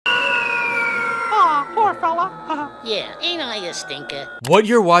Yeah, ain't I a stinker? What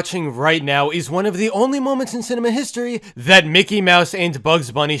you're watching right now is one of the only moments in cinema history that Mickey Mouse and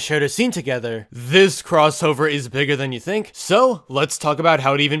Bugs Bunny shared a scene together. This crossover is bigger than you think, so let's talk about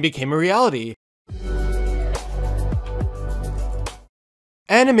how it even became a reality.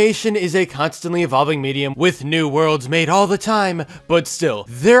 Animation is a constantly evolving medium with new worlds made all the time, but still,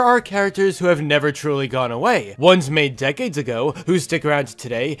 there are characters who have never truly gone away. Ones made decades ago, who stick around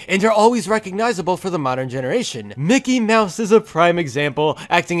today, and are always recognizable for the modern generation. Mickey Mouse is a prime example,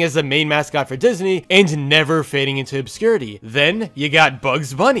 acting as the main mascot for Disney, and never fading into obscurity. Then, you got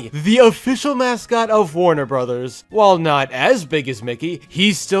Bugs Bunny, the official mascot of Warner Brothers. While not as big as Mickey,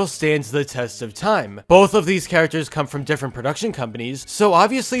 he still stands the test of time. Both of these characters come from different production companies, so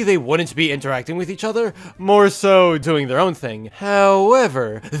obviously they wouldn't be interacting with each other, more so doing their own thing.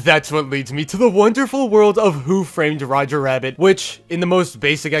 However, that's what leads me to the wonderful world of Who Framed Roger Rabbit, which, in the most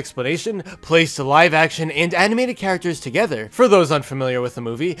basic explanation, placed live action and animated characters together. For those unfamiliar with the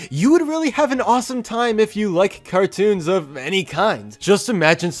movie, you would really have an awesome time if you like cartoons of any kind. Just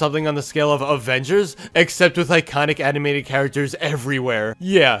imagine something on the scale of Avengers, except with iconic animated characters everywhere.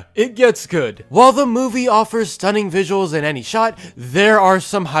 Yeah, it gets good. While the movie offers stunning visuals in any shot, there are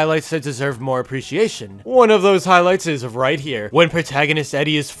some highlights that deserve more appreciation. One of those highlights is right here, when protagonist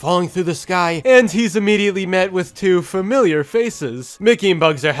Eddie is falling through the sky, and he's immediately met with two familiar faces. Mickey and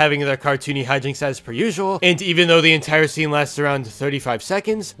Bugs are having their cartoony hijinks as per usual, and even though the entire scene lasts around 35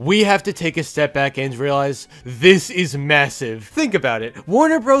 seconds, we have to take a step back and realize this is massive. Think about it.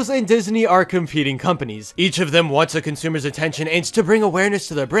 Warner Bros. And Disney are competing companies. Each of them wants a consumer's attention and to bring awareness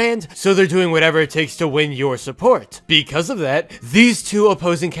to their brand, so they're doing whatever it takes to win your support. Because of that, these two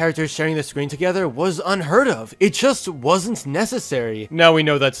opposing characters sharing the screen together was unheard of. It just wasn't necessary. Now we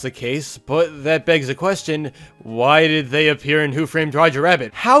know that's the case, but that begs a question: why did they appear in Who Framed Roger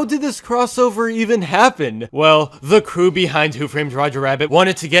Rabbit? How did this crossover even happen? Well, the crew behind Who Framed Roger Rabbit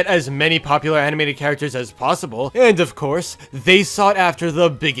wanted to get as many popular animated characters as possible, and of course, they sought after the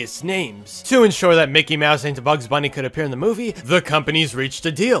biggest names. To ensure that Mickey Mouse and Bugs Bunny could appear in the movie, the companies reached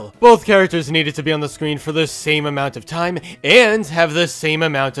a deal. Both characters needed to be on the screen for the same amount of time and have the same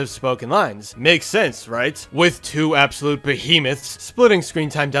amount of spoken lines. Makes sense, right? With two absolute behemoths, splitting screen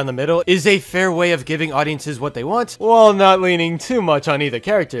time down the middle is a fair way of giving audiences what they want, while not leaning too much on either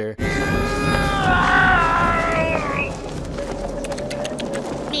character.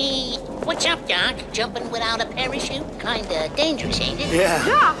 Me. What's up, Doc? Jumping without a parachute? Kinda dangerous, ain't it?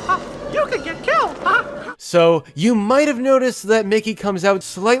 Yeah, you could get killed, huh? So, you might have noticed that Mickey comes out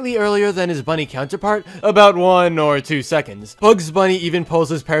slightly earlier than his bunny counterpart, about 1 or 2 seconds. Bugs Bunny even pulls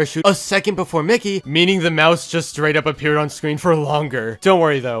his parachute a second before Mickey, meaning the mouse just straight up appeared on screen for longer. Don't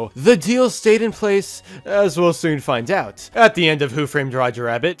worry though, the deal stayed in place, as we'll soon find out. At the end of Who Framed Roger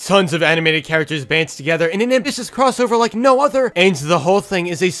Rabbit, tons of animated characters band together in an ambitious crossover like no other, and the whole thing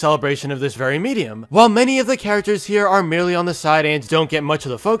is a celebration of this very medium. While many of the characters here are merely on the side and don't get much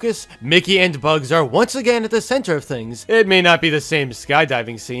of the focus, Mickey and Bugs are once again at the center of things. It may not be the same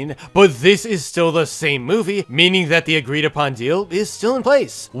skydiving scene, but this is still the same movie, meaning that the agreed upon deal is still in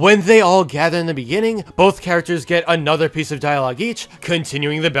place. When they all gather in the beginning, both characters get another piece of dialogue each,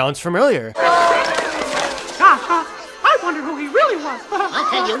 continuing the balance from earlier. I wonder who he really was. I'll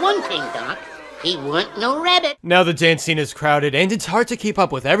tell you one thing, Doc. He weren't no rabbit. Now the dance scene is crowded and it's hard to keep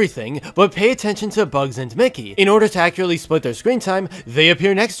up with everything, but pay attention to Bugs and Mickey. In order to accurately split their screen time, they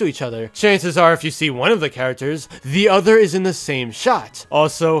appear next to each other. Chances are if you see one of the characters, the other is in the same shot.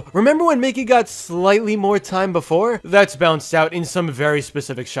 Also, remember when Mickey got slightly more time before? That's balanced out in some very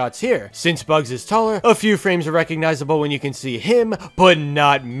specific shots here. Since Bugs is taller, a few frames are recognizable when you can see him, but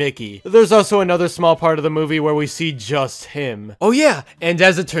not Mickey. There's also another small part of the movie where we see just him. Oh yeah, and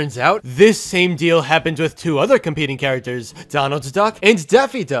as it turns out, this same deal happened with two other competing characters, Donald Duck and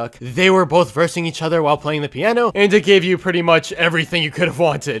Daffy Duck. They were both versing each other while playing the piano, and it gave you pretty much everything you could have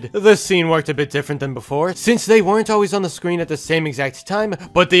wanted. The scene worked a bit different than before, since they weren't always on the screen at the same exact time,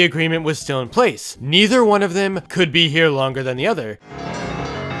 but the agreement was still in place. Neither one of them could be here longer than the other.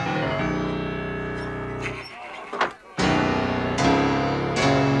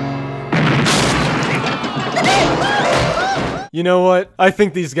 You know what? I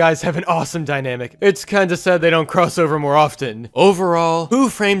think these guys have an awesome dynamic. It's kinda sad they don't cross over more often. Overall, Who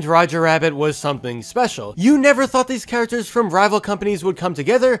Framed Roger Rabbit was something special. You never thought these characters from rival companies would come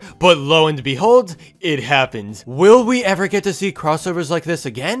together, but lo and behold, it happened. Will we ever get to see crossovers like this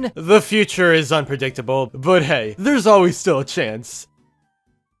again? The future is unpredictable, but hey, there's always still a chance.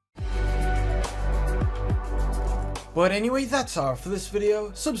 But anyway, that's all for this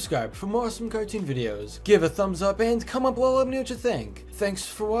video. Subscribe for more awesome cartoon videos. Give a thumbs up and comment below, let me know what you think. Thanks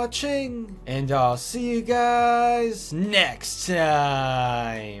for watching, and I'll see you guys next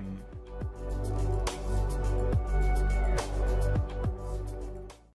time.